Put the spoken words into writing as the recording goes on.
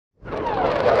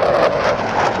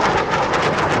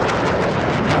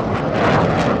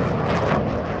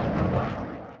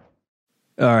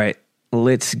All right,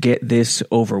 let's get this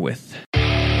over with.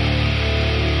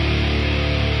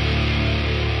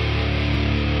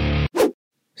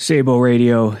 Sabo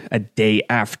Radio, a day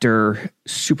after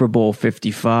Super Bowl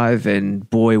 55, and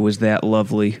boy, was that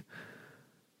lovely.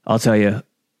 I'll tell you,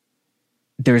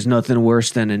 there's nothing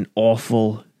worse than an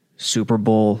awful Super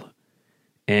Bowl,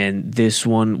 and this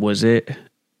one was it.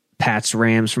 Pats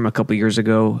Rams from a couple years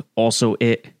ago, also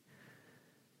it.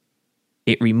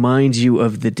 It reminds you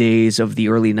of the days of the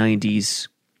early 90s,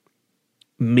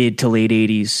 mid to late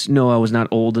 80s. No, I was not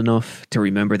old enough to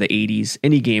remember the 80s,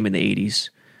 any game in the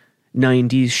 80s.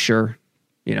 90s, sure,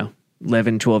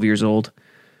 11, 12 years old.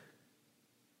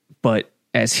 But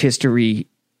as history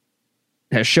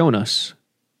has shown us,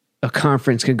 a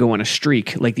conference can go on a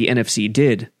streak like the NFC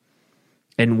did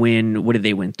and win, what did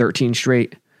they win, 13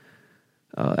 straight?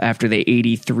 After the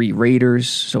 83 Raiders,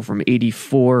 so from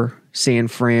 84 San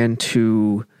Fran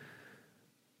to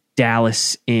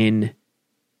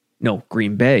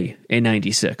Green Bay in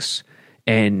 96.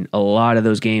 And a lot of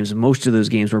those games, most of those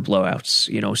games were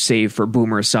blowouts, save for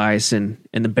Boomer Esiason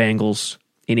and the Bengals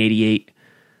in 88.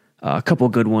 A couple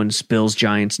good ones, Bills,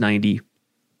 Giants, 90.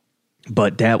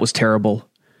 But that was terrible.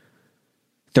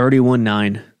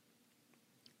 31-9.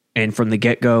 And from the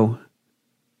get-go,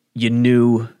 you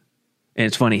knew, and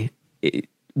it's funny,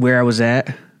 where I was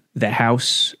at, the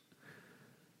house,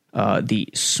 the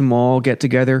small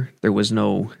get-together, there was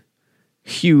no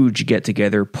huge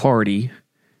get-together party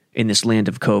in this land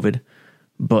of COVID,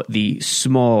 but the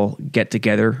small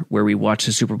get-together where we watched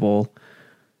the Super Bowl,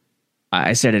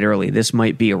 I said it early, this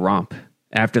might be a romp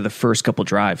after the first couple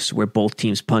drives where both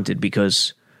teams punted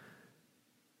because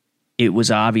it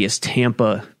was obvious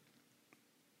Tampa,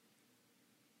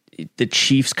 the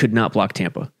Chiefs could not block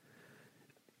Tampa.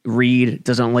 Reed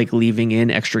doesn't like leaving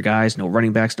in extra guys, no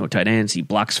running backs, no tight ends. He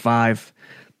blocks 5.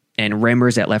 And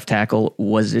Remmers at left tackle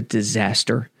was a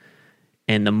disaster.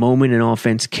 And the moment an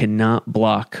offense cannot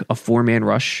block a 4-man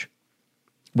rush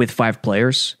with 5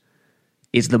 players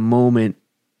is the moment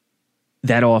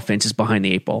that offense is behind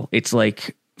the 8 ball. It's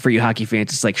like, for you hockey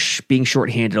fans, it's like being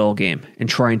shorthanded all game and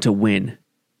trying to win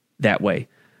that way.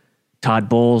 Todd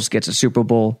Bowles gets a Super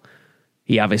Bowl.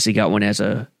 He obviously got one as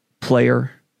a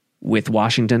player with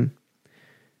Washington.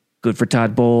 Good for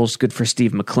Todd Bowles. Good for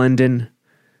Steve McClendon.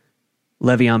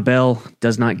 Le'Veon Bell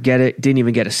does not get it. Didn't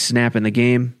even get a snap in the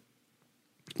game,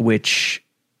 which,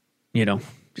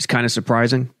 is kind of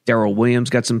surprising. Darrell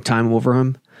Williams got some time over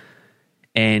him.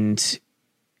 And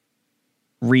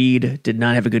Reed did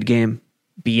not have a good game.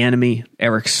 Bieniemy,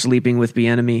 Eric sleeping with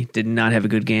Bieniemy, did not have a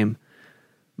good game.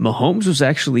 Mahomes was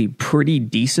actually pretty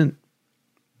decent.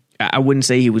 I wouldn't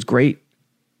say he was great.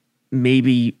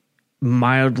 Maybe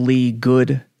mildly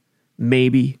good.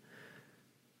 Maybe.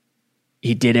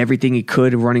 He did everything he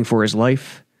could running for his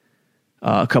life.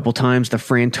 A couple times the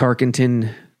Fran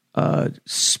Tarkenton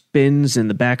spins in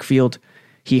the backfield.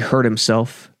 He hurt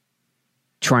himself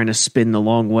trying to spin the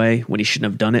long way when he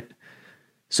shouldn't have done it.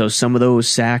 So some of those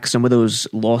sacks, some of those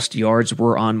lost yards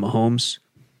were on Mahomes.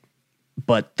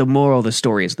 But the moral of the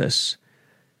story is this.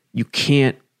 You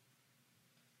can't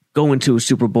go into a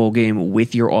Super Bowl game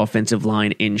with your offensive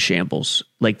line in shambles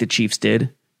like the Chiefs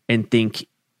did and think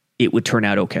it would turn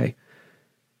out okay.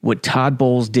 What Todd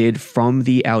Bowles did from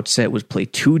the outset was play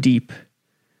too deep.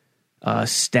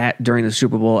 Stat during the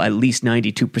Super Bowl, at least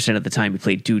 92% of the time he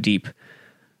played too deep.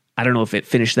 I don't know if it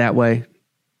finished that way.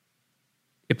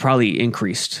 It probably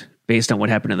increased based on what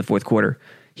happened in the fourth quarter.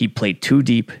 He played too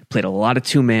deep, played a lot of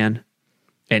 2-man,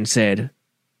 and said,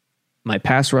 my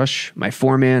pass rush, my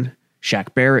 4-man,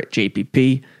 Shaq Barrett,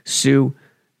 JPP, Sue,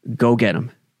 go get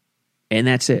him. And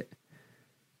that's it.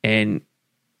 And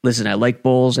listen, I like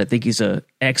Bowles. I think he's an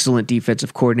excellent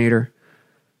defensive coordinator.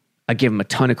 I give him a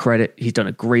ton of credit. He's done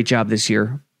a great job this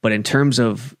year. But in terms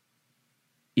of,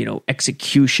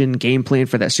 execution, game plan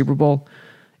for that Super Bowl,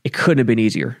 it couldn't have been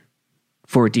easier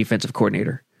for a defensive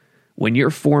coordinator. When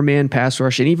your 4-man pass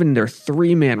rush and even their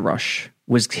 3-man rush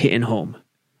was hitting home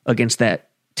against that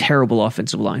terrible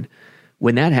offensive line,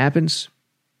 when that happens,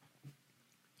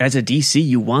 as a DC,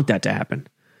 you want that to happen.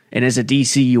 And as a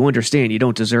DC, you understand you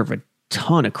don't deserve a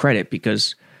ton of credit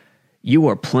because you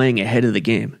are playing ahead of the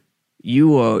game.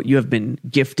 You have been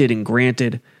gifted and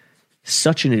granted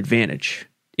such an advantage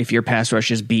if your pass rush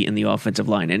is beating the offensive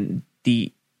line. And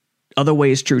the other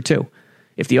way is true too.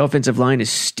 If the offensive line is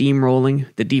steamrolling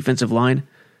the defensive line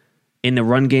in the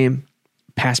run game,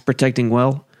 pass protecting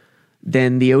well,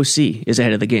 then the OC is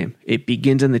ahead of the game. It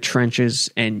begins in the trenches,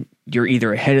 and you're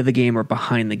either ahead of the game or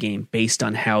behind the game based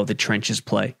on how the trenches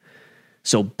play.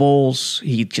 So Bowles,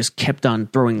 he just kept on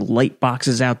throwing light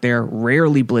boxes out there,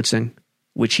 rarely blitzing,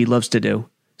 which he loves to do.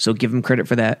 So give him credit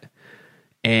for that.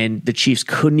 And the Chiefs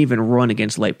couldn't even run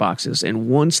against light boxes. And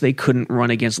once they couldn't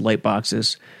run against light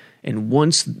boxes, and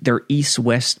once their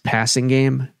east-west passing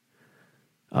game,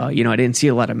 I didn't see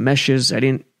a lot of meshes.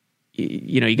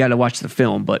 You got to watch the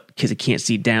film, but because you can't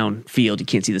see downfield, you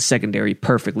can't see the secondary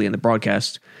perfectly in the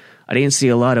broadcast. I didn't see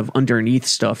a lot of underneath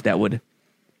stuff that would,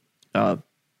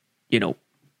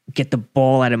 get the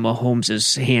ball out of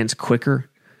Mahomes' hands quicker,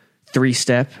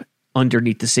 3-step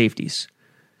underneath the safeties.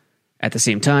 At the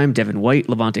same time, Devin White,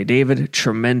 Levante David,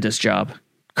 tremendous job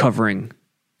covering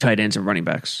tight ends and running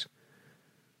backs.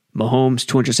 Mahomes,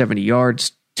 270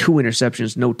 yards, 2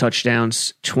 interceptions, no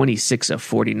touchdowns, 26 of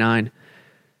 49.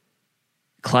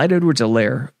 Clyde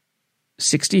Edwards-Helaire,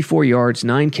 64 yards,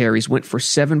 9 carries, went for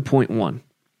 7.1,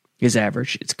 his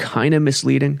average. It's kind of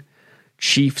misleading.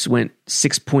 Chiefs went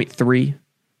 6.3,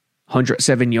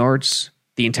 107 yards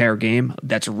the entire game.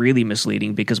 That's really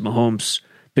misleading because Mahomes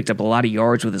picked up a lot of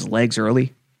yards with his legs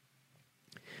early.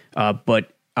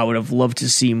 But I would have loved to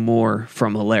see more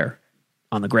from Helaire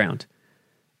on the ground.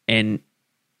 And,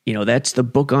 that's the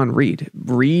book on Reed.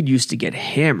 Reed used to get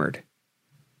hammered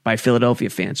by Philadelphia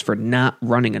fans for not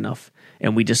running enough.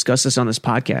 And we discussed this on this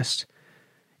podcast.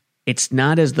 It's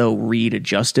not as though Reed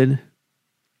adjusted.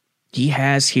 He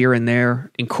has here and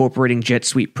there incorporating jet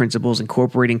sweep principles,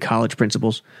 incorporating college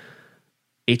principles.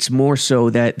 It's more so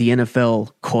that the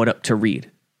NFL caught up to Reed.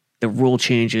 The rule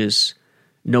changes,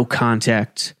 no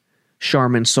contact,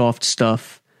 Charmin soft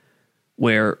stuff,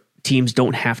 where teams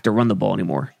don't have to run the ball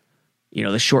anymore.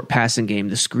 The short passing game,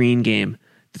 the screen game,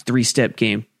 the 3-step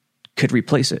game could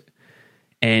replace it.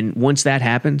 And once that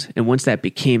happened, and once that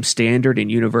became standard and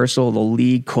universal, the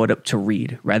league caught up to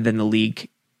Reed rather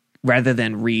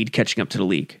than Reed catching up to the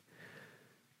league.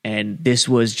 And this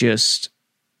was just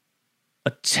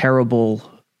a terrible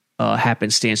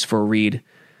happenstance for Reed.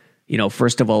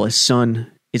 First of all, his son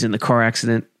is in the car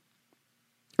accident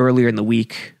earlier in the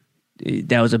week.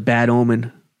 That was a bad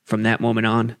omen from that moment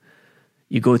on.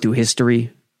 You go through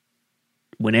history.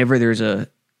 Whenever there's a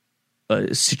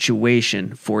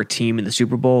situation for a team in the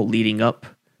Super Bowl the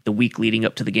week leading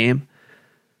up to the game,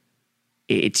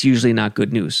 it's usually not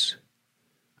good news.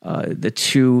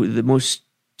 The most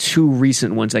two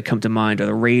recent ones that come to mind are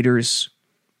the Raiders,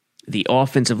 the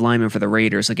offensive lineman for the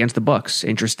Raiders against the Bucs,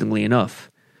 interestingly enough.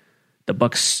 The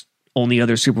Bucs' only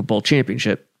other Super Bowl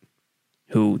championship,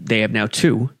 who they have now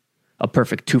 2, a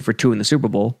perfect 2 for 2 in the Super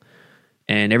Bowl.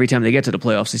 And every time they get to the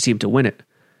playoffs, they seem to win it.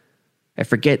 I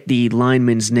forget the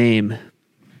lineman's name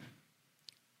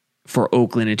for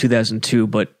Oakland in 2002,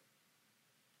 but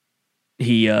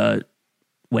he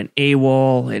went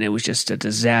AWOL, and it was just a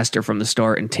disaster from the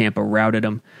start, and Tampa routed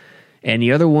him. And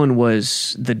the other one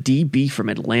was the DB from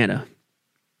Atlanta.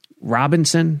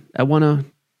 Robinson, I want to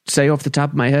say off the top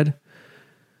of my head.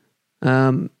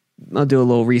 I'll do a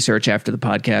little research after the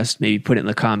podcast, maybe put it in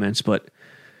the comments, but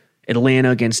Atlanta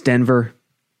against Denver,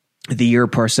 the year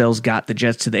Parcells got the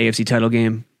Jets to the AFC title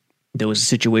game, there was a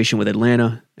situation with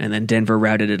Atlanta, and then Denver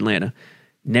routed Atlanta.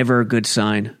 Never a good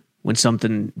sign when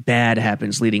something bad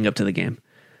happens leading up to the game.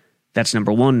 That's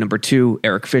number one. Number two,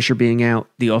 Eric Fisher being out,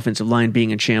 the offensive line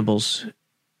being in shambles,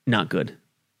 not good.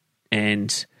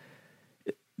 And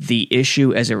the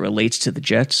issue as it relates to the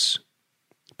Jets,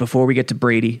 before we get to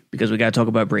Brady, because we got to talk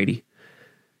about Brady,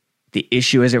 the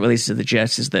issue as it relates to the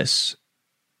Jets is this.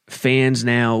 Fans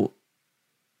now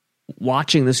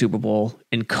watching the Super Bowl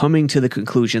and coming to the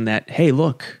conclusion that, hey,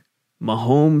 look,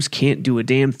 Mahomes can't do a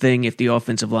damn thing if the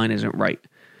offensive line isn't right.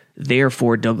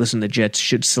 Therefore, Douglas and the Jets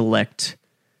should select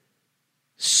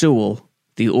Sewell,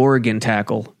 the Oregon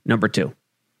tackle, number 2.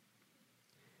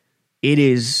 It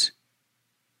is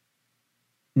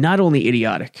not only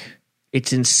idiotic,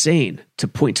 it's insane to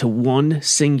point to one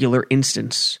singular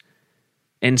instance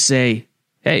and say,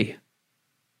 hey,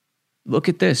 look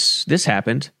at this. This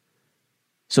happened.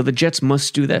 So the Jets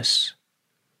must do this.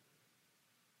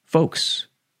 Folks,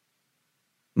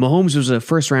 Mahomes was a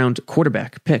first-round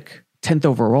quarterback pick, 10th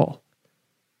overall.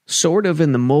 Sort of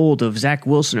in the mold of Zach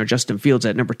Wilson or Justin Fields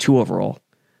at number 2 overall.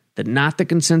 Not the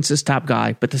consensus top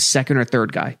guy, but the second or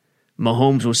third guy.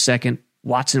 Mahomes was second.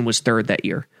 Watson was third that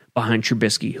year, behind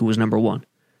Trubisky, who was number 1.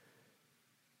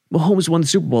 Mahomes won the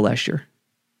Super Bowl last year.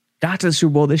 Got to the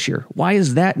Super Bowl this year. Why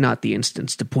is that not the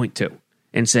instance to point to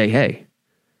and say, hey,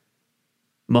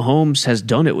 Mahomes has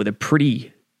done it with a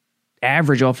pretty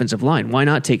average offensive line. Why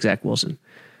not take Zach Wilson?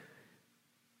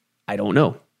 I don't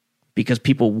know. Because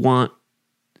people want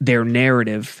their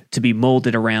narrative to be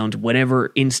molded around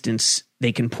whatever instance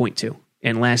they can point to.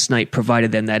 And last night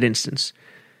provided them that instance.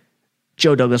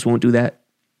 Joe Douglas won't do that,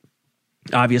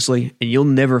 obviously. And you'll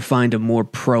never find a more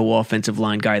pro offensive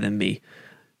line guy than me.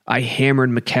 I hammered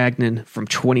Maccagnan from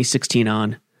 2016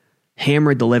 on,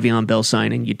 hammered the Le'Veon Bell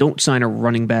signing. You don't sign a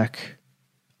running back.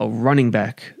 A running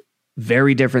back,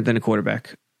 very different than a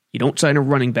quarterback. You don't sign a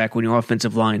running back when your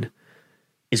offensive line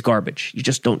is garbage. You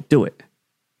just don't do it.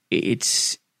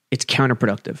 It's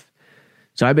counterproductive.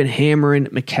 So I've been hammering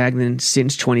Maccagnan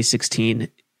since 2016.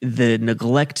 The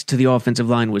neglect to the offensive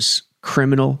line was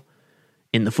criminal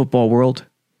in the football world.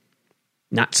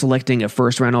 Not selecting a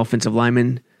first-round offensive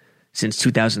lineman since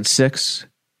 2006,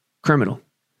 criminal.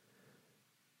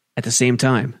 At the same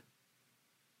time,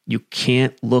 you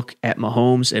can't look at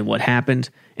Mahomes and what happened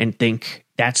and think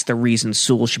that's the reason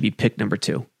Sewell should be picked number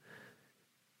 2.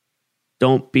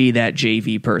 Don't be that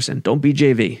JV person. Don't be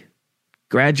JV.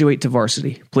 Graduate to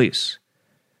varsity, please.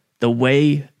 The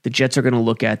way the Jets are going to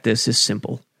look at this is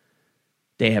simple.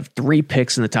 They have 3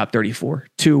 picks in the top 34.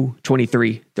 2,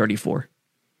 23, 34.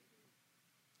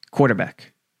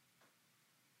 Quarterback.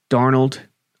 Darnold,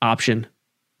 option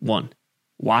 1.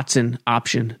 Watson,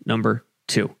 option number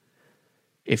 2.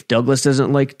 If Douglas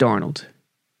doesn't like Darnold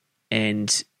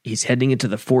and he's heading into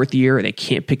the 4th year and they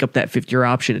can't pick up that 5th-year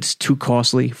option, it's too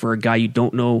costly for a guy you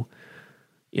don't know,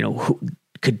 who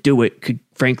could do it, could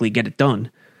frankly get it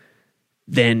done,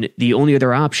 then the only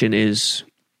other option is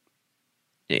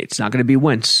it's not going to be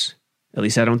Wentz. At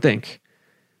least I don't think.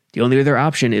 The only other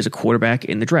option is a quarterback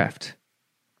in the draft.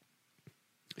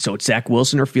 So it's Zach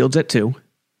Wilson or Fields at 2.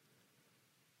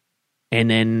 And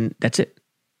then that's it.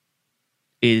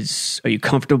 Are you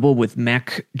comfortable with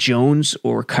Mac Jones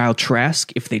or Kyle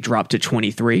Trask if they drop to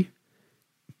 23?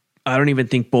 I don't even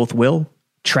think both will.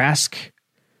 Trask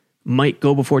might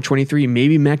go before 23.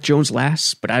 Maybe Mac Jones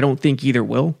lasts, but I don't think either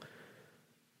will.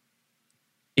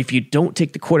 If you don't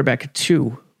take the quarterback at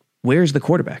 2, where's the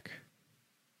quarterback?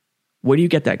 Where do you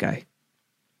get that guy?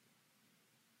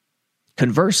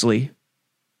 Conversely,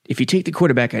 if you take the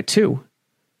quarterback at 2,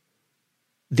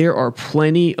 there are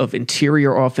plenty of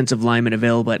interior offensive linemen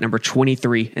available at number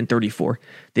 23 and 34.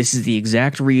 This is the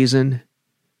exact reason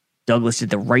Douglas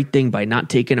did the right thing by not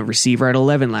taking a receiver at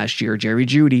 11 last year, Jerry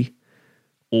Jeudy,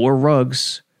 or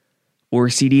Ruggs, or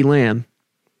CeeDee Lamb,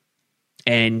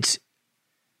 and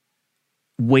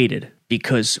waited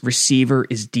because receiver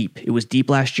is deep. It was deep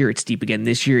last year. It's deep again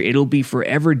this year. It'll be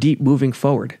forever deep moving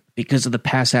forward because of the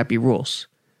pass-happy rules.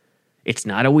 It's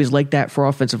not always like that for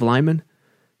offensive linemen,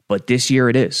 but this year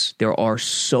it is. There are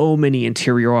so many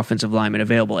interior offensive linemen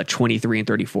available at 23 and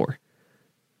 34.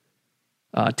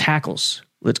 Tackles.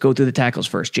 Let's go through the tackles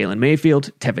first. Jalen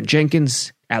Mayfield, Tevin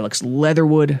Jenkins, Alex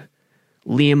Leatherwood,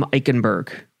 Liam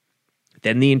Eichenberg.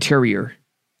 Then the interior.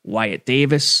 Wyatt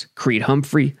Davis, Creed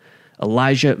Humphrey,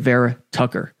 Elijah Vera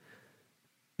Tucker.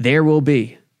 There will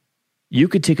be. You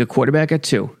could take a quarterback at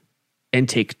 2 and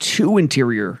take 2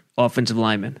 interior offensive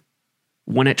linemen.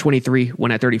 1 at 23,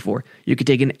 1 at 34. You could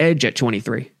take an edge at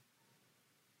 23.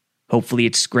 Hopefully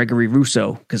it's Gregory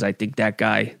Rousseau, because I think that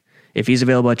guy, if he's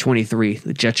available at 23,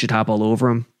 the Jets should hop all over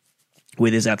him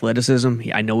with his athleticism.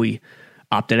 I know he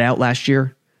opted out last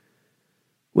year,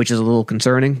 which is a little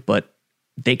concerning, but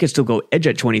they could still go edge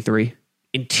at 23,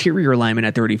 interior lineman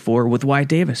at 34 with Wyatt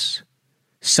Davis.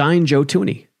 Sign Joe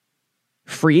Thuney.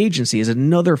 Free agency is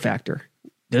another factor.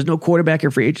 There's no quarterback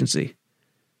in free agency.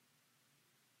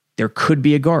 There could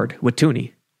be a guard with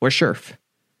Thuney or Scherf.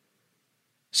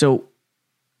 So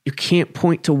you can't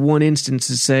point to one instance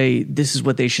and say this is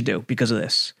what they should do because of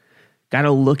this. Got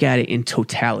to look at it in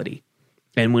totality.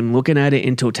 And when looking at it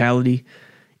in totality,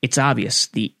 it's obvious.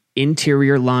 The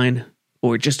interior line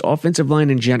or just offensive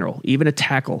line in general, even a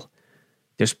tackle,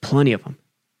 there's plenty of them.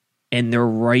 And they're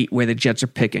right where the Jets are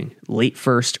picking, late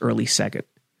first, early second.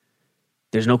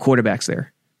 There's no quarterbacks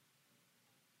there.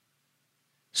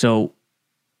 So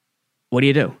what do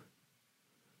you do?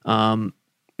 And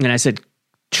I said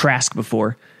Trask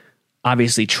before.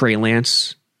 Obviously, Trey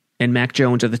Lance and Mac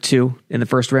Jones are the 2 in the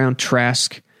first round.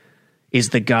 Trask is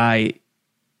the guy,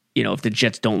 if the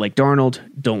Jets don't like Darnold,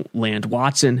 don't land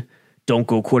Watson, don't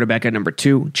go quarterback at number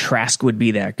 2, Trask would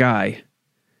be that guy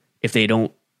if they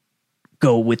don't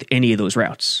go with any of those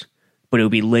routes. But it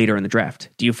would be later in the draft.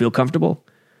 Do you feel comfortable?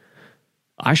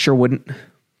 I sure wouldn't.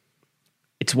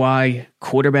 It's why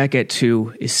quarterback at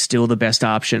 2 is still the best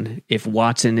option if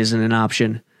Watson isn't an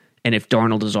option and if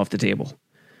Darnold is off the table.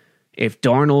 If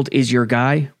Darnold is your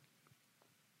guy,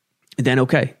 then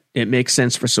okay, it makes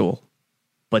sense for Sewell.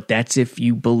 But that's if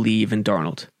you believe in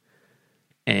Darnold.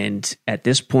 And at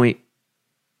this point,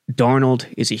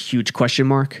 Darnold is a huge question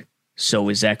mark. So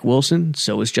is Zach Wilson.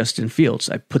 So is Justin Fields.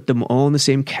 I put them all in the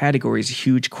same category as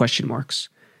huge question marks.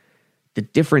 The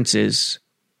difference is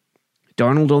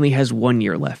Darnold only has 1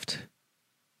 year left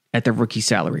at the rookie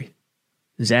salary.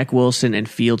 Zach Wilson and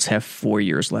Fields have 4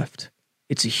 years left.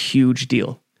 It's a huge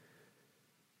deal.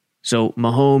 So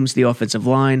Mahomes, the offensive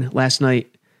line last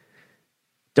night,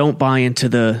 don't buy into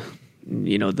the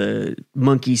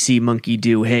monkey see, monkey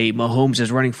do. Hey, Mahomes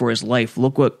is running for his life.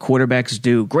 Look what quarterbacks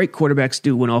do. Great quarterbacks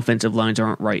do when offensive lines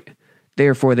aren't right.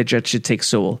 Therefore, the Jets should take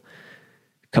Sewell.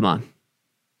 Come on.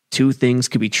 2 things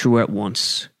could be true at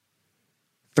once.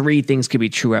 3 things could be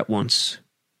true at once.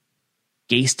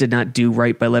 Gase did not do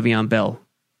right by Le'Veon Bell.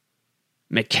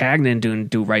 McCagnon didn't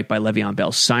do right by Le'Veon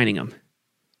Bell signing him.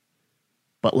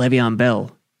 But Le'Veon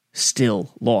Bell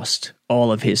still lost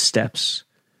all of his steps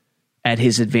at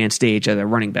his advanced age as a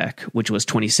running back, which was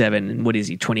 27. And what is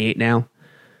he, 28 now?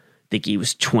 I think he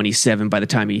was 27 by the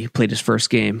time he played his first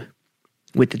game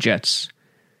with the Jets.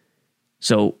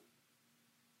 So,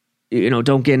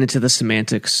 don't get into the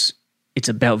semantics. It's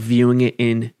about viewing it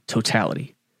in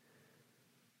totality.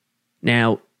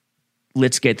 Now,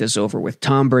 let's get this over with.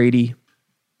 Tom Brady,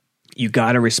 you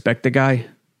got to respect the guy.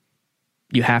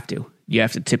 You have to. You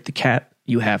have to tip the cap.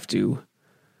 You have to,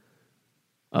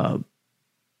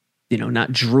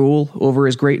 not drool over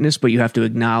his greatness, but you have to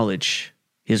acknowledge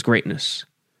his greatness.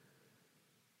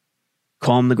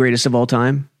 Call him the greatest of all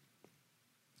time?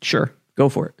 Sure, go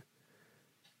for it.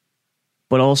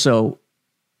 But also,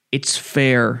 it's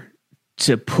fair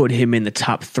to put him in the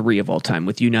top 3 of all time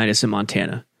with Unitas and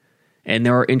Montana. And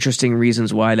there are interesting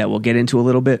reasons why that we'll get into a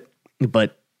little bit,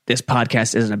 but this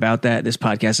podcast isn't about that. This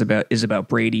podcast is about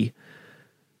Brady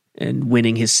and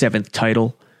winning his 7th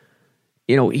title.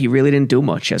 He really didn't do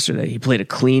much yesterday. He played a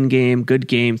clean game, good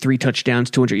game, 3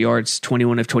 touchdowns, 200 yards,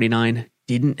 21 of 29.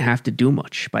 Didn't have to do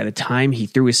much. By the time he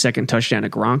threw his 2nd touchdown to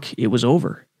Gronk, it was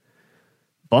over.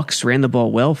 Bucks ran the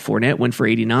ball well. Fournette went for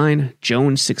 89.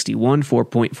 Jones, 61,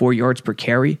 4.4 yards per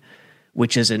carry,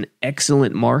 which is an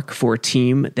excellent mark for a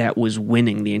team that was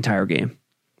winning the entire game.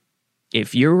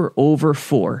 If you're over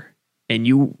 4 and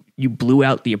you blew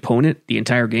out the opponent the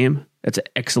entire game, that's an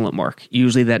excellent mark.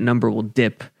 Usually that number will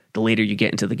dip the later you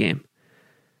get into the game.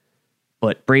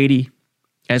 But Brady,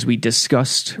 as we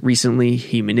discussed recently,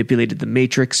 he manipulated the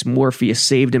Matrix. Morpheus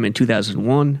saved him in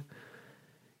 2001.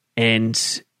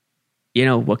 And,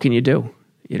 what can you do?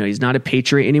 He's not a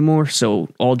Patriot anymore. So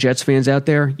all Jets fans out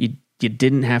there, you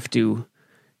didn't have to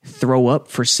throw up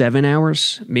for 7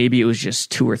 hours. Maybe it was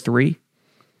just 2 or 3.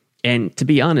 And to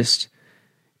be honest,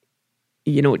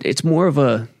 it's more of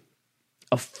a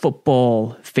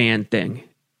football fan thing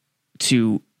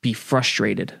to be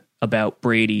frustrated about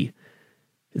Brady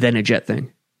than a Jet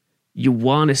thing. You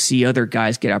want to see other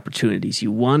guys get opportunities.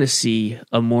 You want to see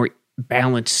a more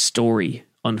balanced story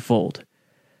unfold.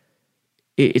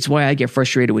 It's why I get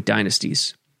frustrated with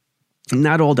dynasties.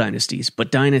 Not all dynasties,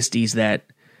 but dynasties that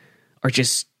are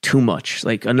just too much.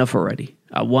 Like, enough already.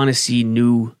 I want to see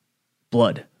new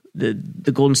blood. The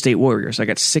Golden State Warriors, I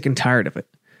got sick and tired of it.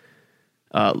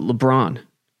 LeBron,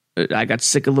 I got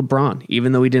sick of LeBron,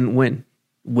 even though he didn't win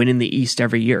in the East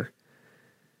every year.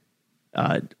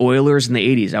 Oilers in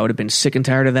the 80s, I would have been sick and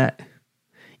tired of that.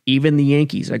 Even the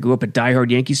Yankees, I grew up a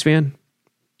diehard Yankees fan.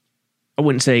 I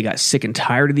wouldn't say I got sick and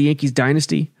tired of the Yankees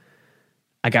dynasty.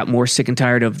 I got more sick and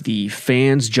tired of the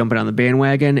fans jumping on the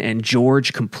bandwagon and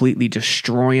George completely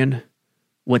destroying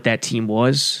what that team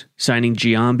was, signing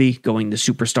Giambi, going the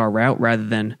superstar route rather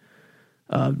than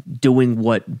doing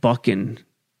what Buck and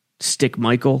Stick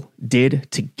Michael did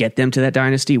to get them to that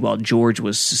dynasty while George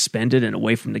was suspended and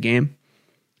away from the game.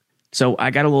 So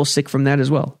I got a little sick from that as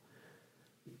well.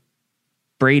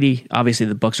 Brady, obviously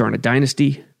the Bucks aren't a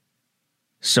dynasty.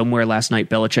 Somewhere last night,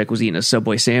 Belichick was eating a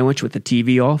Subway sandwich with the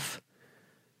TV off.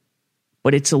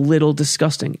 But it's a little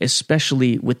disgusting,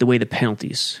 especially with the way the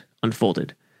penalties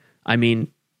unfolded. I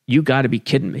mean, you got to be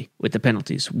kidding me with the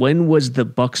penalties. When was the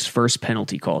Bucks' first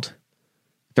penalty called?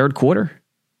 Third quarter?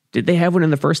 Did they have one in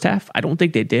the first half? I don't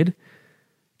think they did.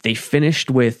 They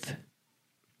finished with,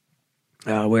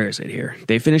 where is it here?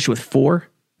 They finished with 4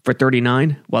 for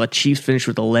 39, while the Chiefs finished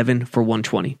with 11 for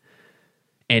 120.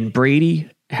 And Brady,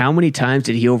 how many times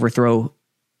did he overthrow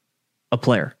a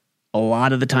player? A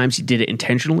lot of the times he did it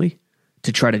intentionally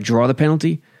to try to draw the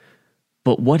penalty.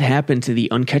 But what happened to the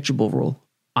uncatchable rule?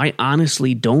 I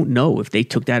honestly don't know if they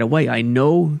took that away. I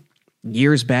know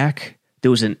years back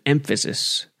there was an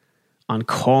emphasis on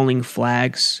calling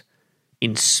flags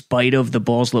in spite of the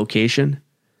ball's location,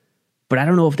 but I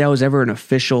don't know if that was ever an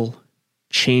official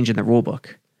change in the rule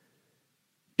book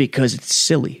because it's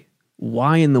silly.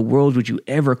 Why in the world would you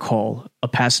ever call a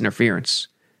pass interference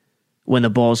when the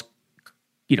ball's,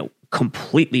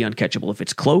 completely uncatchable? If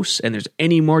it's close and there's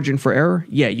any margin for error,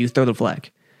 yeah, you throw the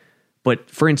flag. But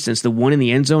for instance, the one in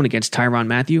the end zone against Tyrann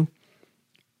Mathieu,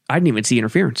 I didn't even see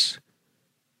interference.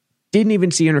 Didn't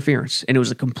even see interference, and it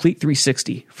was a complete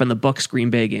 360 from the Bucs Green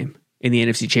Bay game in the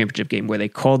NFC Championship game where they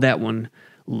called that one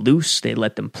loose. They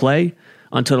let them play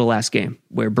until the last game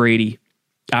where Brady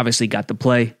obviously got the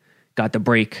play, got the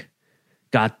break,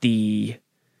 got the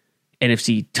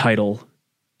NFC title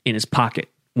in his pocket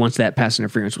once that pass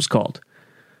interference was called.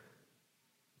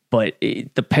 But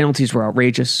the penalties were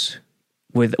outrageous.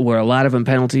 Were a lot of them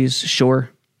penalties? Sure.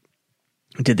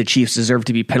 Did the Chiefs deserve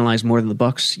to be penalized more than the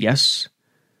Bucs? Yes.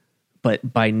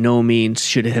 But by no means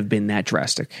should it have been that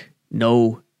drastic.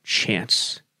 No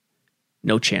chance.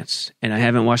 No chance. And I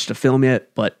haven't watched the film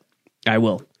yet, but I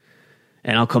will.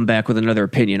 And I'll come back with another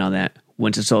opinion on that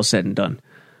once it's all said and done.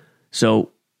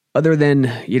 So other than,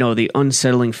 the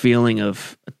unsettling feeling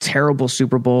of a terrible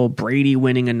Super Bowl, Brady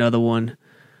winning another one,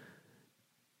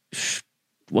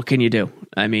 what can you do?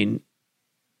 I mean,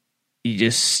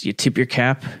 you tip your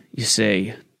cap, you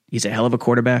say he's a hell of a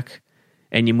quarterback,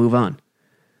 and you move on.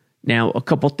 Now, a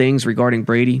couple things regarding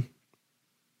Brady.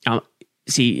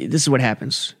 See, this is what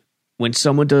happens. When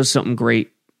someone does something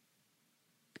great,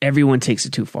 everyone takes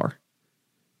it too far.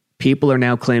 People are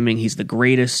now claiming he's the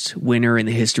greatest winner in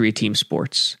the history of team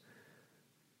sports.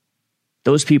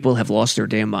 Those people have lost their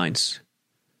damn minds.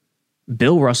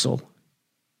 Bill Russell,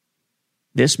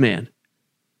 this man,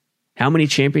 how many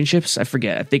championships? I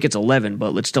forget. I think it's 11,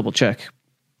 but let's double check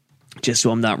just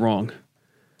so I'm not wrong.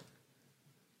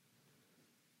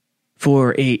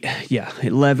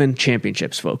 11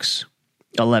 championships, folks.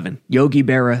 11. Yogi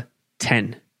Berra,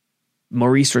 10.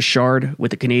 Maurice Richard with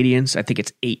the Canadians, I think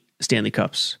it's 8 Stanley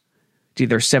Cups. It's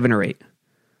either 7 or 8.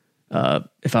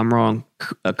 If I'm wrong,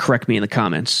 correct me in the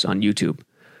comments on YouTube.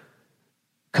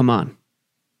 Come on.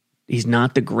 He's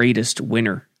not the greatest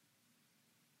winner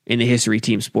in the history of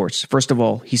team sports. First of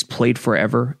all, he's played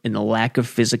forever, and the lack of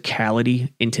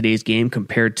physicality in today's game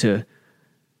compared to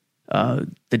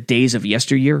the days of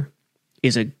yesteryear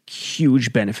is a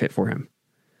huge benefit for him.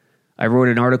 I wrote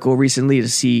an article recently to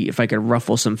see if I could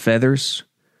ruffle some feathers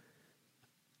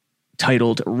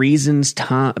titled Reasons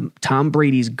Tom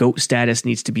Brady's GOAT status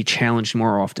needs to be challenged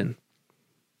more often.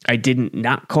 I didn't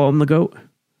not call him the GOAT,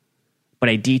 but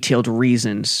I detailed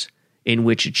reasons in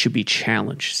which it should be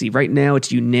challenged. See, right now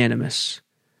it's unanimous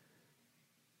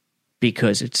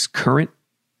because it's current,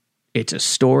 it's a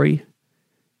story,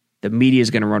 the media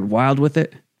is going to run wild with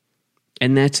it,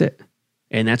 and that's it.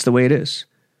 And that's the way it is.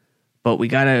 But we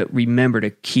got to remember to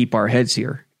keep our heads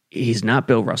here. He's not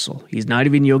Bill Russell. He's not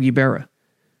even Yogi Berra.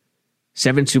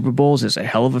 7 Super Bowls is a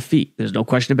hell of a feat. There's no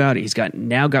question about it. He's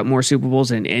now got more Super Bowls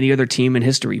than any other team in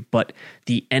history. But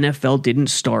the NFL didn't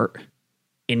start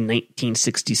in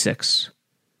 1966.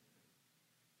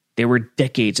 There were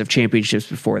decades of championships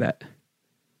before that.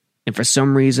 And for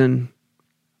some reason,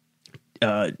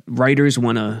 writers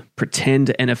want to pretend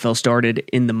the NFL started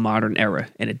in the modern era,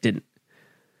 and it didn't.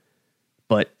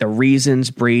 But the reasons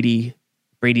Brady's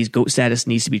GOAT status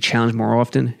needs to be challenged more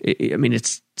often,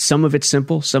 it's some of it's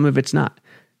simple, some of it's not.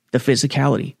 The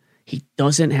physicality. He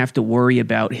doesn't have to worry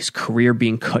about his career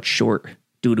being cut short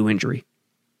due to injury.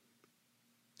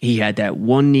 He had that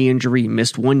one knee injury,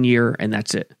 missed 1 year, and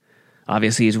that's it.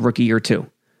 Obviously, his rookie year too.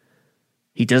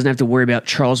 He doesn't have to worry about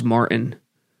Charles Martin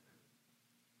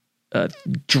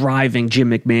driving Jim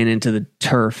McMahon into the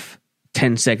turf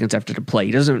 10 seconds after the play.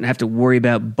 He doesn't have to worry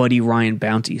about Buddy Ryan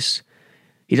bounties.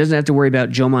 He doesn't have to worry about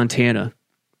Joe Montana,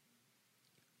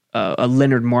 a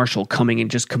Leonard Marshall coming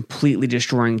and just completely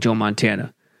destroying Joe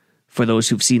Montana, for those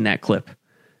who've seen that clip.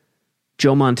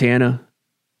 Joe Montana,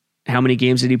 how many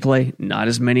games did he play? Not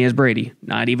as many as Brady.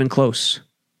 Not even close.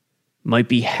 Might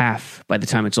be half by the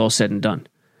time it's all said and done.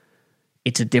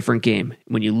 It's a different game.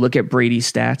 When you look at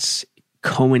Brady's stats,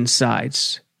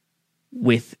 coincides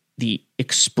with the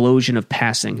explosion of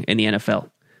passing in the NFL.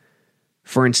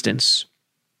 For instance,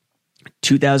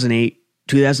 2008,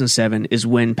 2007 is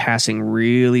when passing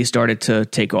really started to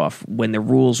take off, when the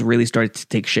rules really started to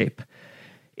take shape.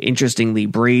 Interestingly,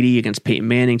 Brady against Peyton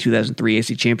Manning, 2003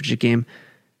 AFC Championship game,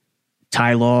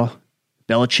 Ty Law,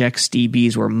 Belichick,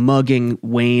 DBs were mugging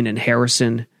Wayne and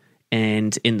Harrison,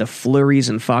 and in the flurries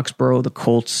in Foxborough, the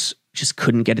Colts just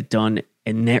couldn't get it done,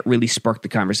 and that really sparked the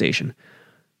conversation.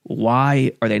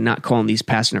 Why are they not calling these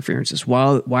pass interferences?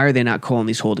 Why are they not calling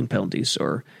these holding penalties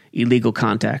or illegal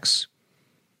contacts?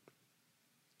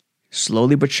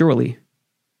 Slowly but surely,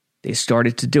 they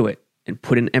started to do it and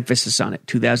put an emphasis on it.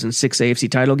 2006 AFC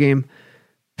title game,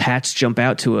 Pats jump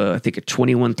out to I think a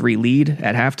 21-3 lead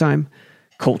at halftime.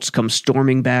 Colts come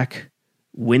storming back,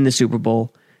 win the Super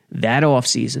Bowl. That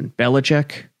offseason,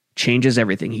 Belichick changes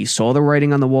everything. He saw the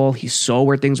writing on the wall. He saw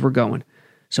where things were going.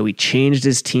 So he changed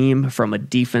his team from a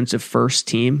defensive first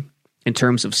team in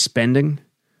terms of spending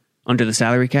under the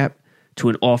salary cap to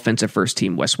an offensive first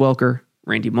team. Wes Welker,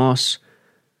 Randy Moss.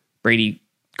 Brady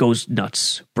goes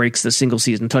nuts, breaks the single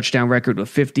season touchdown record with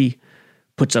 50,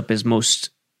 puts up his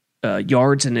most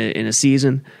yards in a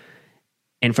season.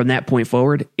 And from that point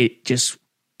forward, it just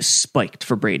spiked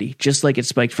for Brady, just like it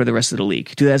spiked for the rest of the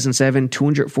league. 2007,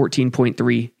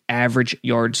 214.3 average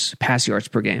yards, pass yards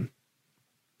per game.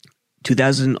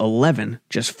 2011,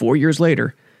 just 4 years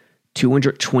later,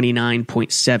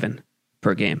 229.7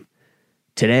 per game.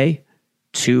 Today,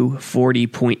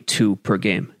 240.2 per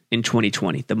game in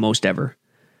 2020, the most ever.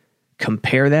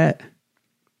 Compare that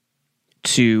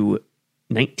to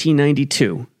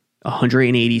 1992,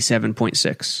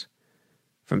 187.6.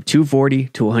 From 240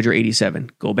 to 187.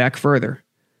 Go back further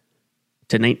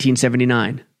to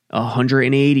 1979,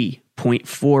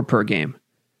 180.4 per game.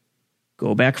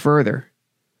 Go back further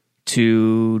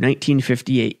to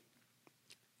 1958.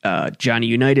 Johnny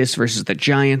Unitas versus the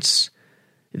Giants,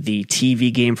 the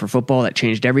TV game for football that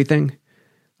changed everything,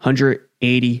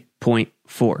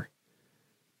 180.4.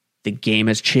 The game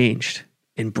has changed,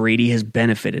 and Brady has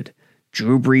benefited.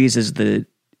 Drew Brees is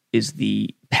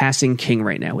the passing king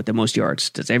right now with the most yards.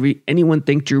 Does anyone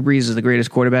think Drew Brees is the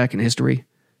greatest quarterback in history?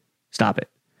 Stop it.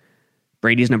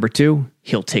 Brady's number 2.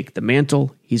 He'll take the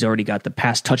mantle. He's already got the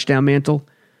pass touchdown mantle.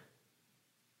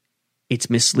 It's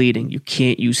misleading. You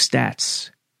can't use stats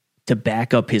to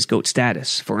back up his GOAT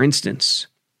status. For instance,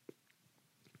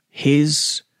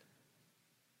 his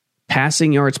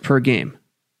passing yards per game.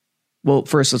 Well,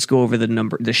 first let's go over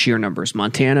the sheer numbers.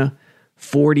 Montana,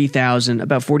 40,000,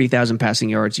 about 40,000 passing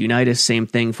yards. Unitas, same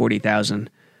thing, 40,000.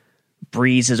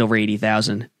 Brees is over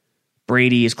 80,000.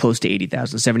 Brady is close to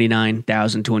 80,000,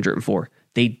 79,204.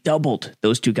 They doubled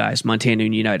those two guys, Montana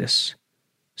and Unitas.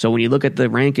 So when you look at the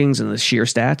rankings and the sheer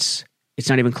stats, it's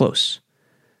not even close.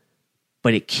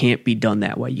 But it can't be done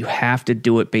that way. You have to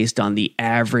do it based on the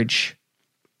average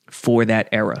for that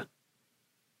era.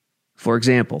 For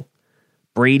example,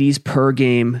 Brady's per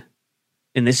game,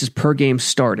 and this is per game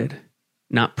started,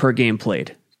 not per game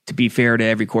played, to be fair to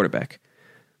every quarterback.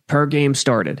 Per game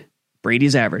started,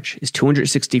 Brady's average is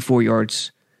 264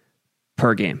 yards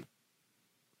per game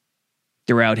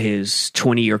throughout his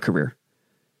 20-year career.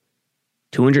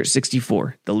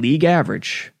 264. The league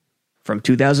average from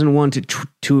 2001 to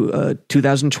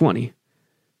 2020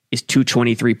 is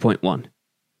 223.1.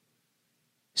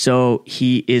 So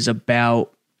he is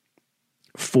about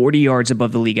 40 yards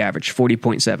above the league average,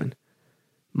 40.7.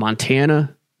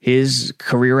 Montana, his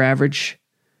career average,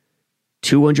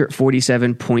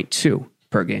 247.2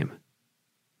 per game.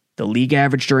 The league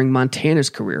average during Montana's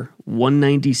career,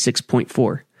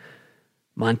 196.4.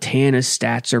 Montana's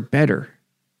stats are better.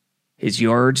 His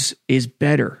yards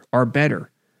are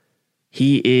better.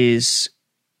 He is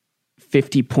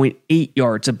 50.8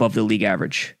 yards above the league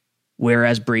average,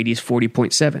 whereas Brady's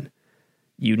 40.7.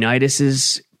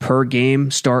 Unitas's per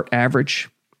game start average,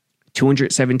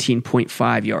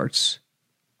 217.5 yards.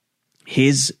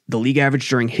 The league average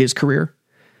during his career,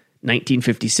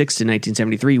 1956 to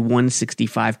 1973,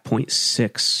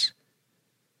 165.6.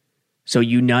 So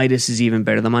Unitas is even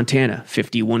better than Montana,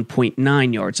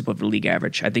 51.9 yards above the league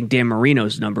average. I think Dan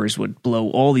Marino's numbers would blow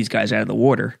all these guys out of the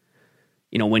water,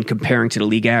 when comparing to the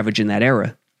league average in that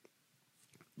era.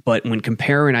 But when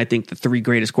comparing, I think, the three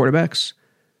greatest quarterbacks,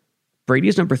 Brady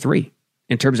is number 3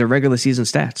 in terms of regular season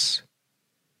stats.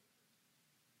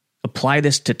 Apply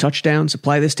this to touchdowns,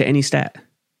 apply this to any stat.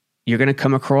 You're going to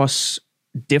come across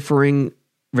differing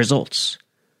results.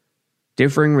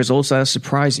 Differing results that'll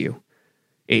surprise you.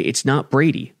 It's not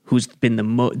Brady who's been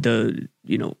the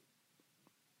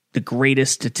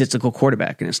greatest statistical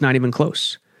quarterback, and it's not even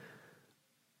close.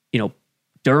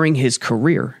 During his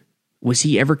career, was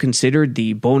he ever considered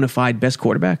the bona fide best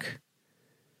quarterback?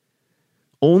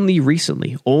 Only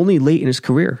recently, only late in his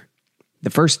career. The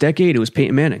first decade, it was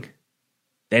Peyton Manning.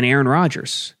 Then Aaron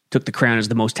Rodgers took the crown as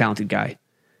the most talented guy.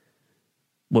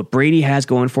 What Brady has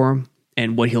going for him,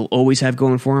 and what he'll always have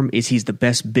going for him, is he's the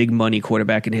best big money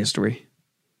quarterback in history.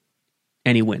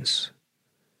 And he wins.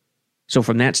 So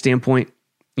from that standpoint,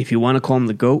 if you want to call him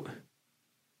the GOAT,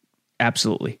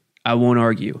 absolutely. I won't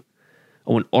argue.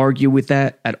 I won't argue with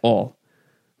that at all.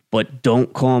 But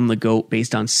don't call him the GOAT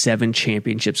based on 7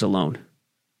 championships alone.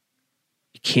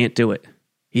 You can't do it.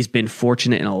 He's been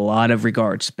fortunate in a lot of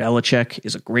regards. Belichick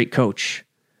is a great coach.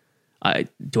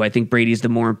 Do I think Brady's the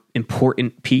more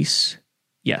important piece?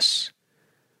 Yes.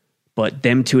 But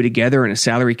them two together in a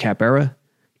salary cap era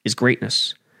is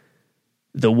greatness.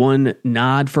 The one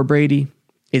nod for Brady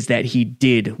is that he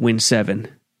did win 7.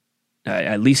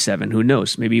 At least 7. Who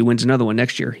knows? Maybe he wins another one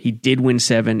next year. He did win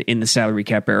 7 in the salary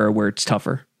cap era where it's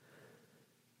tougher.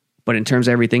 But in terms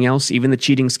of everything else, even the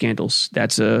cheating scandals,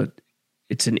 that's a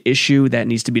It's an issue that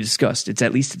needs to be discussed. It's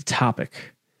at least a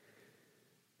topic.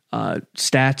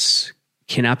 Stats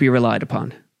cannot be relied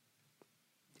upon.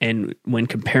 And when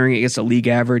comparing it against a league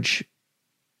average,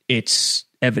 it's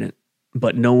evident.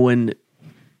 But no one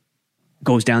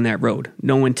goes down that road.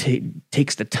 No one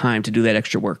takes the time to do that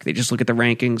extra work. They just look at the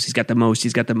rankings. He's got the most.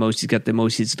 He's got the most. He's got the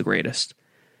most. He's the greatest.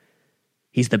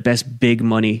 He's the best big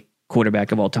money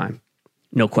quarterback of all time.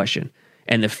 No question.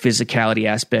 And the physicality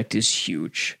aspect is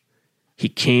huge. He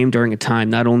came during a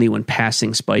time not only when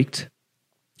passing spiked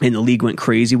and the league went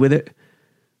crazy with it,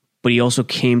 but he also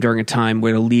came during a time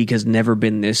where the league has never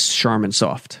been this Charmin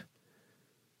soft.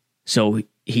 So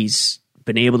he's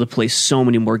been able to play so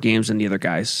many more games than the other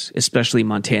guys, especially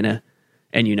Montana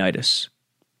and Unitas.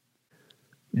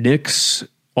 Knicks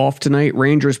off tonight.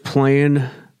 Rangers playing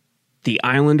the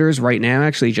Islanders right now.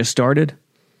 Actually just started.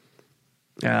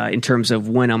 In terms of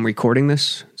when I'm recording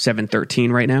this,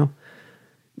 7:13 right now.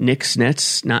 Knicks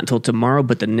Nets not until tomorrow,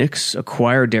 but the Knicks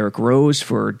acquire Derrick Rose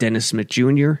for Dennis Smith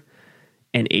Jr.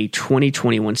 and a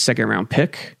 2021 second round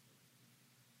pick.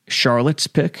 Charlotte's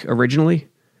pick originally,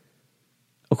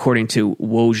 according to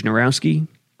Wojnarowski.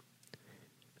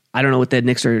 I don't know what the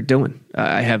Knicks are doing.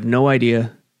 I have no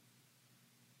idea.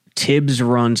 Tibbs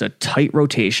runs a tight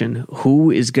rotation. Who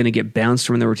is going to get bounced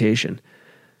from the rotation?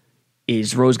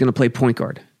 Is Rose going to play point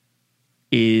guard?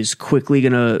 Is Quickly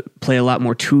going to play a lot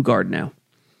more two guard now?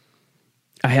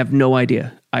 I have no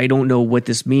idea. I don't know what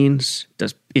this means.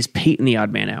 Is Peyton the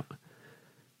odd man out?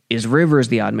 Is Rivers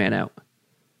the odd man out?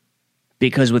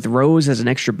 Because with Rose as an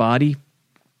extra body,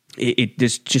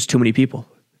 there's just too many people.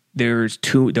 There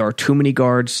are too many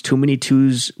guards, too many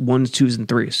ones, twos, and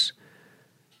threes.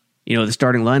 You know, the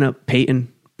starting lineup: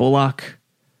 Peyton, Bullock,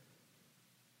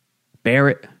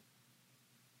 Barrett.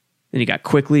 Then you got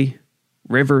Quickly,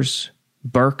 Rivers,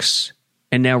 Burks,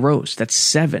 and now Rose. That's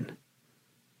 7.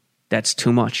 That's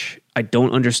too much. I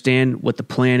don't understand what the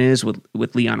plan is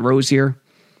with Leon Rose here,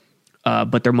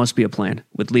 but there must be a plan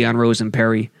with Leon Rose and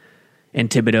Perry and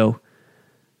Thibodeau.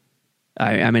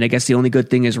 I mean, I guess the only good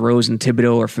thing is Rose and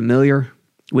Thibodeau are familiar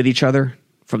with each other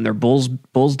from their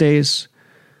Bulls days.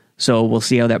 So we'll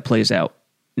see how that plays out.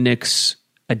 Knicks,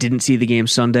 I didn't see the game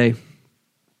Sunday.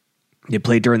 They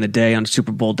played during the day on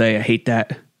Super Bowl day. I hate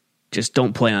that. Just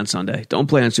don't play on Sunday. Don't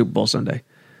play on Super Bowl Sunday.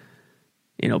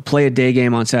 You know, play a day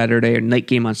game on Saturday or night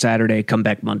game on Saturday, come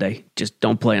back Monday. Just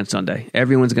don't play on Sunday.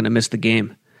 Everyone's going to miss the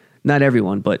game. Not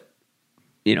everyone, but,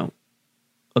 you know,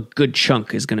 a good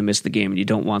chunk is going to miss the game, and you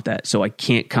don't want that. So I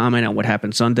can't comment on what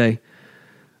happened Sunday.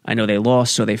 I know they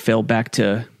lost, so they fell back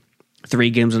to 3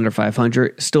 games under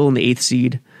 500. Still in the 8th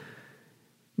seed.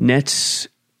 Nets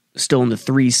still in the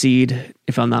 3 seed,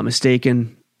 if I'm not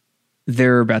mistaken.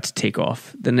 They're about to take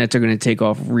off. The Nets are going to take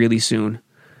off really soon.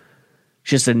 It's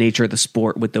just the nature of the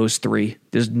sport with those 3.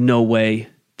 There's no way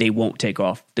they won't take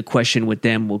off. The question with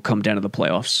them will come down to the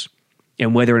playoffs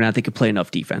and whether or not they can play enough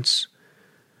defense.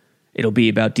 It'll be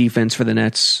about defense for the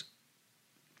Nets.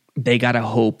 They got to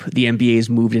hope the NBA's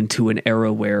moved into an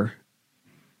era where,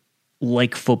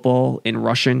 like football in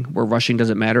rushing, where rushing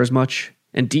doesn't matter as much,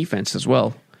 and defense as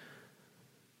well.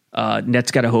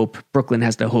 Nets got to hope. Brooklyn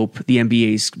has to hope the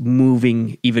NBA's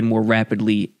moving even more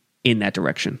rapidly in that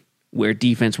direction, where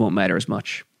defense won't matter as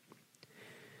much.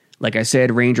 Like I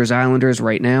said, Rangers Islanders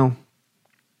right now.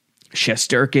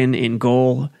 Shesterkin in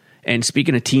goal. And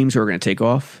speaking of teams who are going to take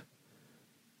off,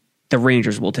 the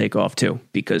Rangers will take off too,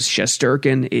 because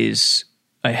Shesterkin is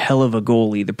a hell of a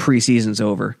goalie. The preseason's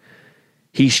over.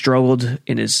 He struggled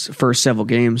in his first several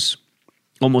games,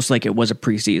 almost like it was a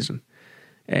preseason.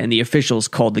 And the officials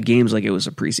called the games like it was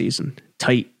a preseason.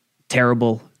 Tight,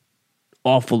 terrible,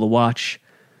 awful to watch.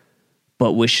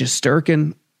 But with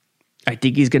Shesterkin, I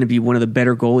think he's going to be one of the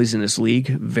better goalies in this league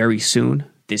very soon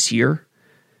this year.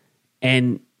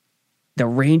 And the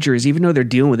Rangers, even though they're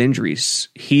dealing with injuries,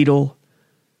 Hedl,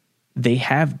 they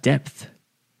have depth.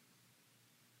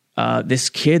 This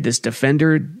kid, this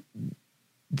defender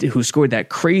who scored that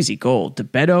crazy goal,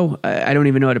 DeBetto, I don't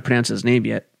even know how to pronounce his name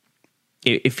yet.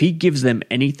 If he gives them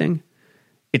anything,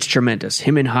 it's tremendous.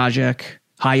 Him and Hayek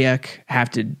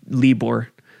have to, Libor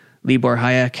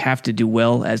Hayek have to do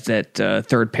well as that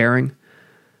third pairing.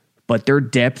 But their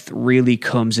depth really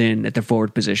comes in at the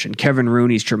forward position. Kevin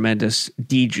Rooney's tremendous.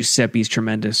 Di Giuseppe's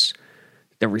tremendous.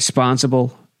 They're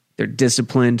responsible. They're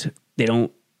disciplined. They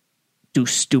don't do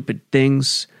stupid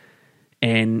things.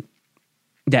 And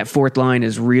that fourth line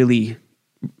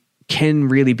can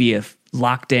really be a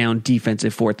lockdown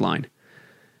defensive fourth line.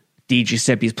 Di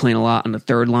Giuseppe's playing a lot on the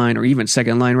third line or even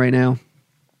second line right now.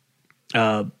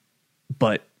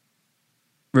 But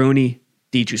Rooney,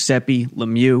 Di Giuseppe,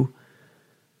 Lemieux,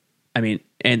 I mean,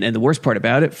 and the worst part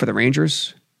about it for the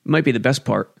Rangers, might be the best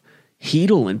part,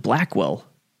 Hedel and Blackwell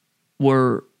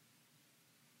were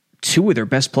two of their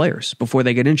best players before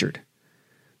they get injured.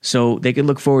 So they can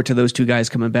look forward to those two guys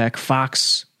coming back.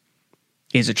 Fox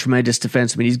is a tremendous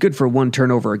defenseman. He's good for one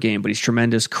turnover a game, but he's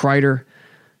tremendous. Kreider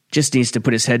just needs to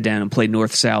put his head down and play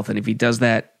north-south. And if he does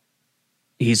that,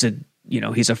 he's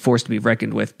a force to be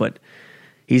reckoned with, but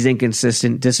he's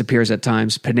inconsistent, disappears at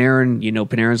times. Panarin,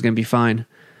 Panarin's going to be fine.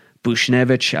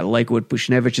 Buchnevich, I like what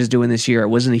Buchnevich is doing this year. I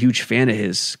wasn't a huge fan of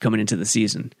his coming into the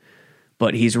season,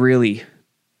 but he's really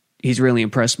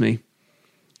impressed me.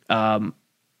 The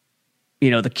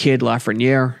kid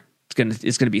Lafreniere,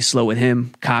 it's gonna be slow with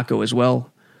him. Kakko as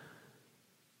well.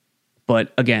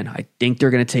 But again, I think they're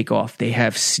going to take off. They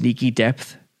have sneaky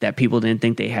depth that people didn't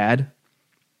think they had.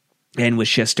 And with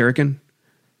Shesterkin,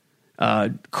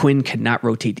 Quinn cannot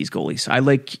rotate these goalies. I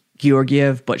like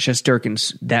Georgiev, but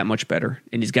Shesterkin's that much better,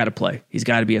 and he's got to play. He's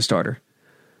got to be a starter.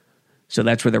 So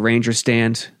that's where the Rangers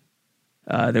stand.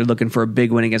 They're looking for a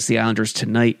big win against the Islanders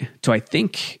tonight to, I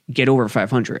think, get over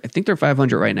 500. I think they're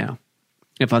 500 right now,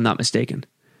 if I'm not mistaken.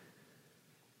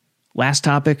 Last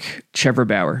topic, Trevor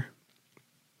Bauer.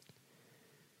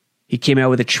 He came out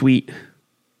with a tweet.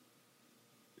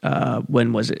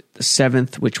 When was it? The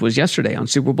 7th, which was yesterday on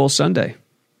Super Bowl Sunday.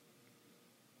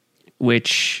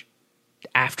 Which,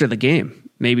 after the game,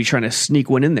 maybe trying to sneak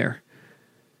one in there.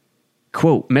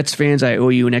 Quote, Mets fans, I owe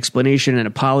you an explanation and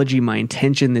apology. My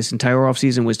intention this entire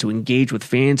offseason was to engage with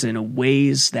fans in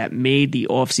ways that made the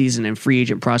offseason and free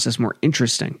agent process more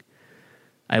interesting.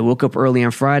 I woke up early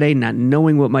on Friday not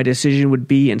knowing what my decision would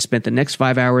be and spent the next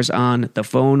 5 hours on the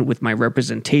phone with my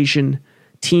representation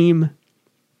team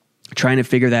trying to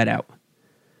figure that out.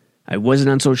 I wasn't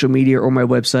on social media or my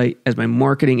website as my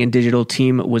marketing and digital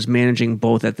team was managing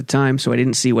both at the time, so I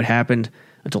didn't see what happened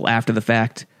until after the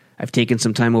fact. I've taken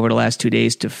some time over the last 2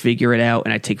 days to figure it out,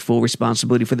 and I take full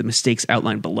responsibility for the mistakes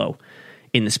outlined below.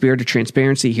 In the spirit of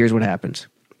transparency, here's what happened.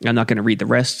 I'm not going to read the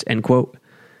rest, end quote.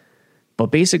 But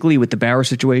basically, with the Bauer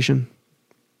situation,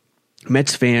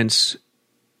 Mets fans,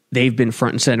 they've been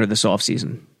front and center this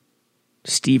offseason.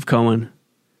 Steve Cohen,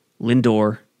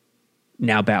 Lindor,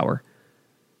 now Bauer.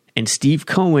 And Steve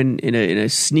Cohen, in a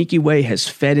sneaky way, has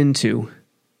fed into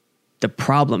the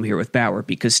problem here with Bauer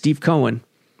because Steve Cohen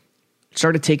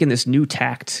started taking this new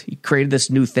tact. He created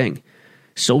this new thing,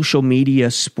 social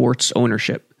media sports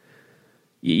ownership.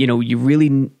 You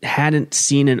really hadn't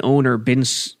seen an owner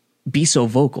be so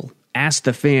vocal. Ask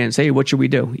the fans, hey, what should we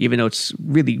do? Even though it's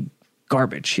really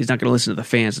garbage. He's not going to listen to the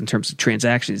fans in terms of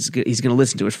transactions. He's going to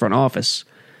listen to his front office.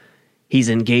 He's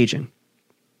engaging.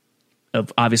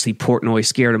 Obviously, Portnoy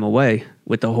scared him away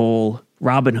with the whole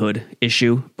Robin Hood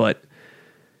issue, but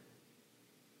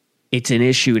it's an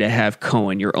issue to have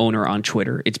Cohen, your owner, on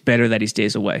Twitter. It's better that he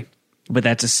stays away. But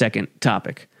that's a second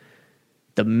topic.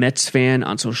 The Mets fan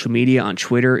on social media, on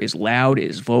Twitter, is loud,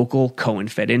 is vocal. Cohen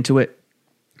fed into it.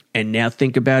 And now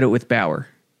think about it with Bauer.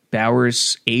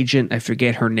 Bauer's agent, I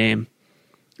forget her name,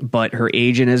 but her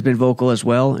agent has been vocal as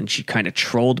well, and she kind of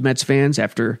trolled Mets fans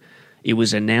after it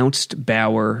was announced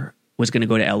Bauer was going to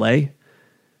go to L.A.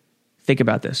 Think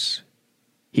about this.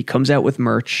 He comes out with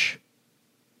merch.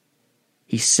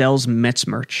 He sells Mets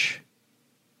merch.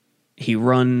 He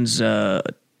runs a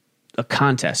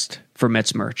contest for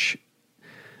Mets merch.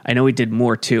 I know he did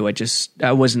more too.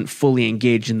 I wasn't fully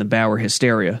engaged in the Bauer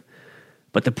hysteria.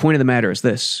 But the point of the matter is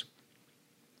this.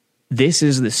 This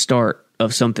is the start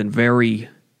of something very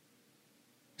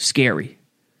scary.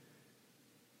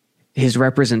 His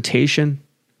representation,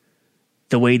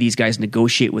 the way these guys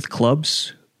negotiate with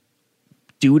clubs,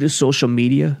 due to social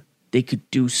media, they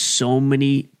could do so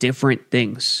many different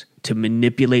things to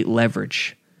manipulate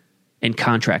leverage and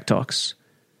contract talks.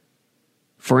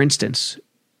 For instance,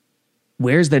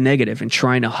 where's the negative in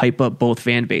trying to hype up both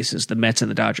fan bases, the Mets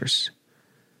and the Dodgers?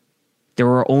 There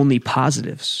are only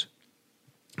positives.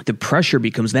 The pressure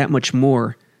becomes that much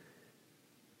more,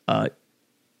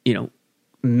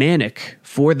 manic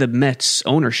for the Mets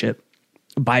ownership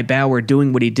by Bauer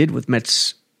doing what he did with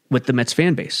the Mets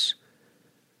fan base.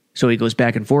 So he goes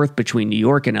back and forth between New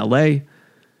York and LA,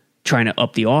 trying to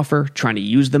up the offer, trying to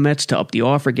use the Mets to up the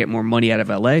offer, get more money out of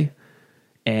LA.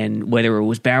 And whether it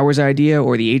was Bauer's idea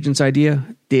or the agent's idea,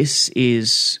 this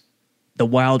is the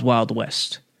wild, wild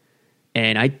west.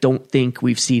 And I don't think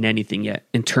we've seen anything yet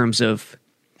in terms of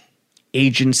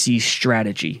agency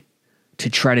strategy to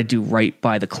try to do right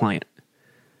by the client.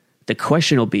 The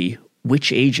question will be,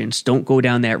 which agents don't go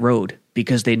down that road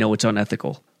because they know it's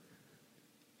unethical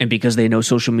and because they know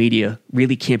social media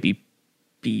really can't be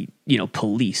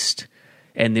policed.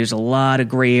 And there's a lot of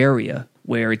gray area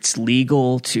where it's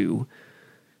legal to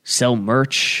sell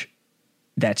merch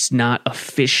that's not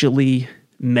officially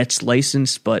Mets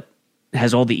licensed, but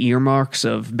has all the earmarks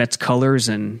of Mets colors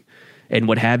and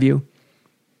what have you.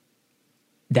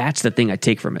 That's the thing I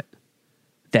take from it.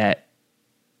 That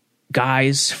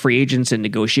guys, free agents, and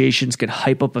negotiations could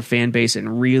hype up a fan base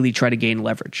and really try to gain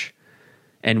leverage.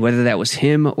 And whether that was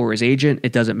him or his agent,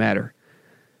 it doesn't matter.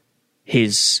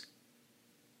 His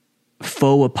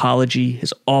faux apology,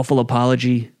 his awful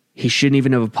apology, he shouldn't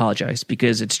even have apologized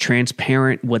because it's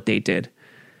transparent what they did.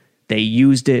 They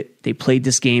used it. They played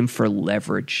this game for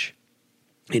leverage.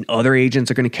 And other agents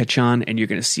are going to catch on, and you're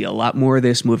going to see a lot more of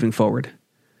this moving forward.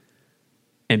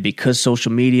 And because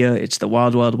social media, it's the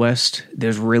wild, wild west,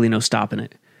 there's really no stopping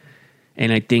it.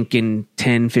 And I think in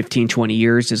 10, 15, 20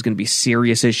 years, there's going to be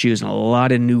serious issues and a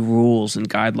lot of new rules and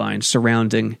guidelines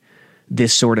surrounding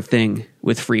this sort of thing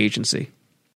with free agency.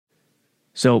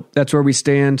 So that's where we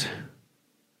stand.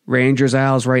 Rangers,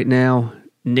 Als right now.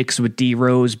 Knicks with D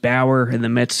Rose, Bauer, and the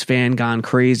Mets fan gone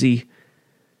crazy.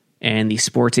 And the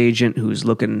sports agent who's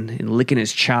looking and licking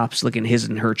his chops, licking his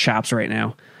and her chops right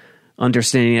now,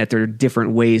 understanding that there are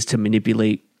different ways to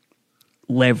manipulate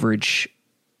leverage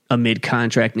amid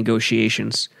contract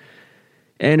negotiations.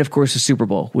 And of course, the Super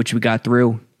Bowl, which we got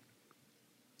through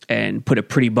and put a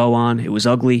pretty bow on. It was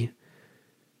ugly.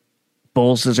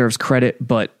 Bowles deserves credit,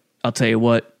 but I'll tell you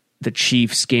what, the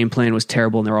Chiefs' game plan was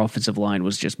terrible and their offensive line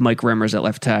was just Mike Remmers at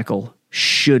left tackle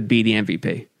should be the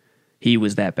MVP. He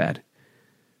was that bad.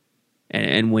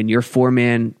 And when your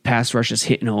four-man pass rush is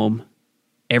hitting home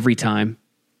every time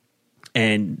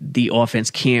and the offense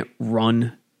can't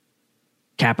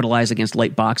capitalize against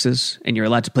light boxes, and you're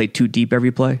allowed to play too deep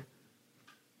every play,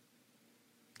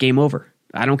 game over.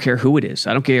 I don't care who it is.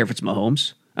 I don't care if it's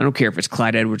Mahomes. I don't care if it's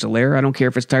Clyde Edwards-Helaire. I don't care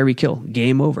if it's Tyreek Hill.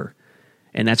 Game over.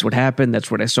 And that's what happened. That's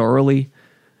what I saw early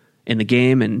in the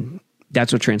game, and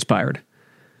that's what transpired.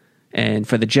 And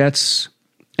for the Jets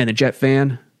and the Jet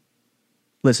fan,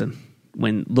 listen,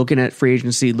 when looking at free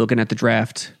agency, looking at the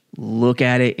draft, look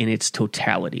at it in its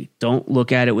totality. Don't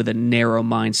look at it with a narrow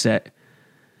mindset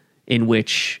in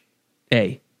which,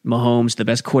 hey, Mahomes, the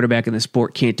best quarterback in the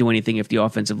sport, can't do anything if the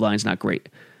offensive line's not great.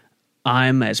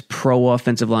 I'm as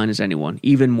pro-offensive line as anyone,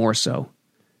 even more so.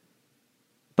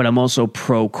 But I'm also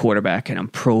pro-quarterback and I'm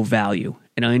pro-value.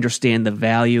 And I understand the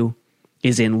value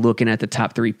is in looking at the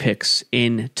top 3 picks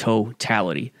in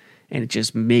totality. And it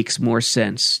just makes more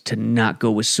sense to not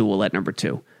go with Sewell at number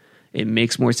 2. It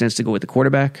makes more sense to go with the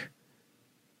quarterback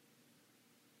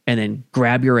and then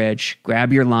grab your edge,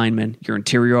 grab your lineman, your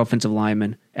interior offensive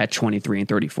lineman at 23 and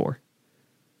 34.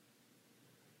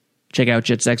 Check out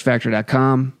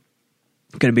jetsxfactor.com.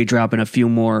 Going to be dropping a few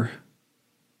more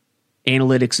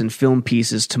analytics and film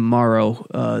pieces tomorrow.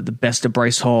 The best of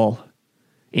Bryce Hall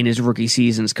in his rookie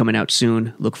season is coming out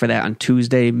soon. Look for that on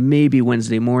Tuesday, maybe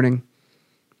Wednesday morning.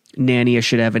 Nania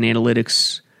should have an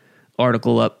analytics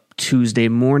article up Tuesday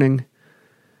morning.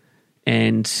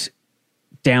 And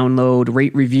download,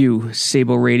 rate, review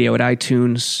Sabo Radio at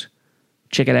iTunes.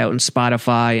 Check it out on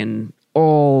Spotify and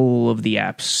all of the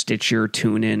apps, Stitcher,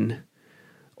 TuneIn,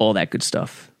 all that good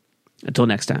stuff. Until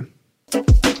next time.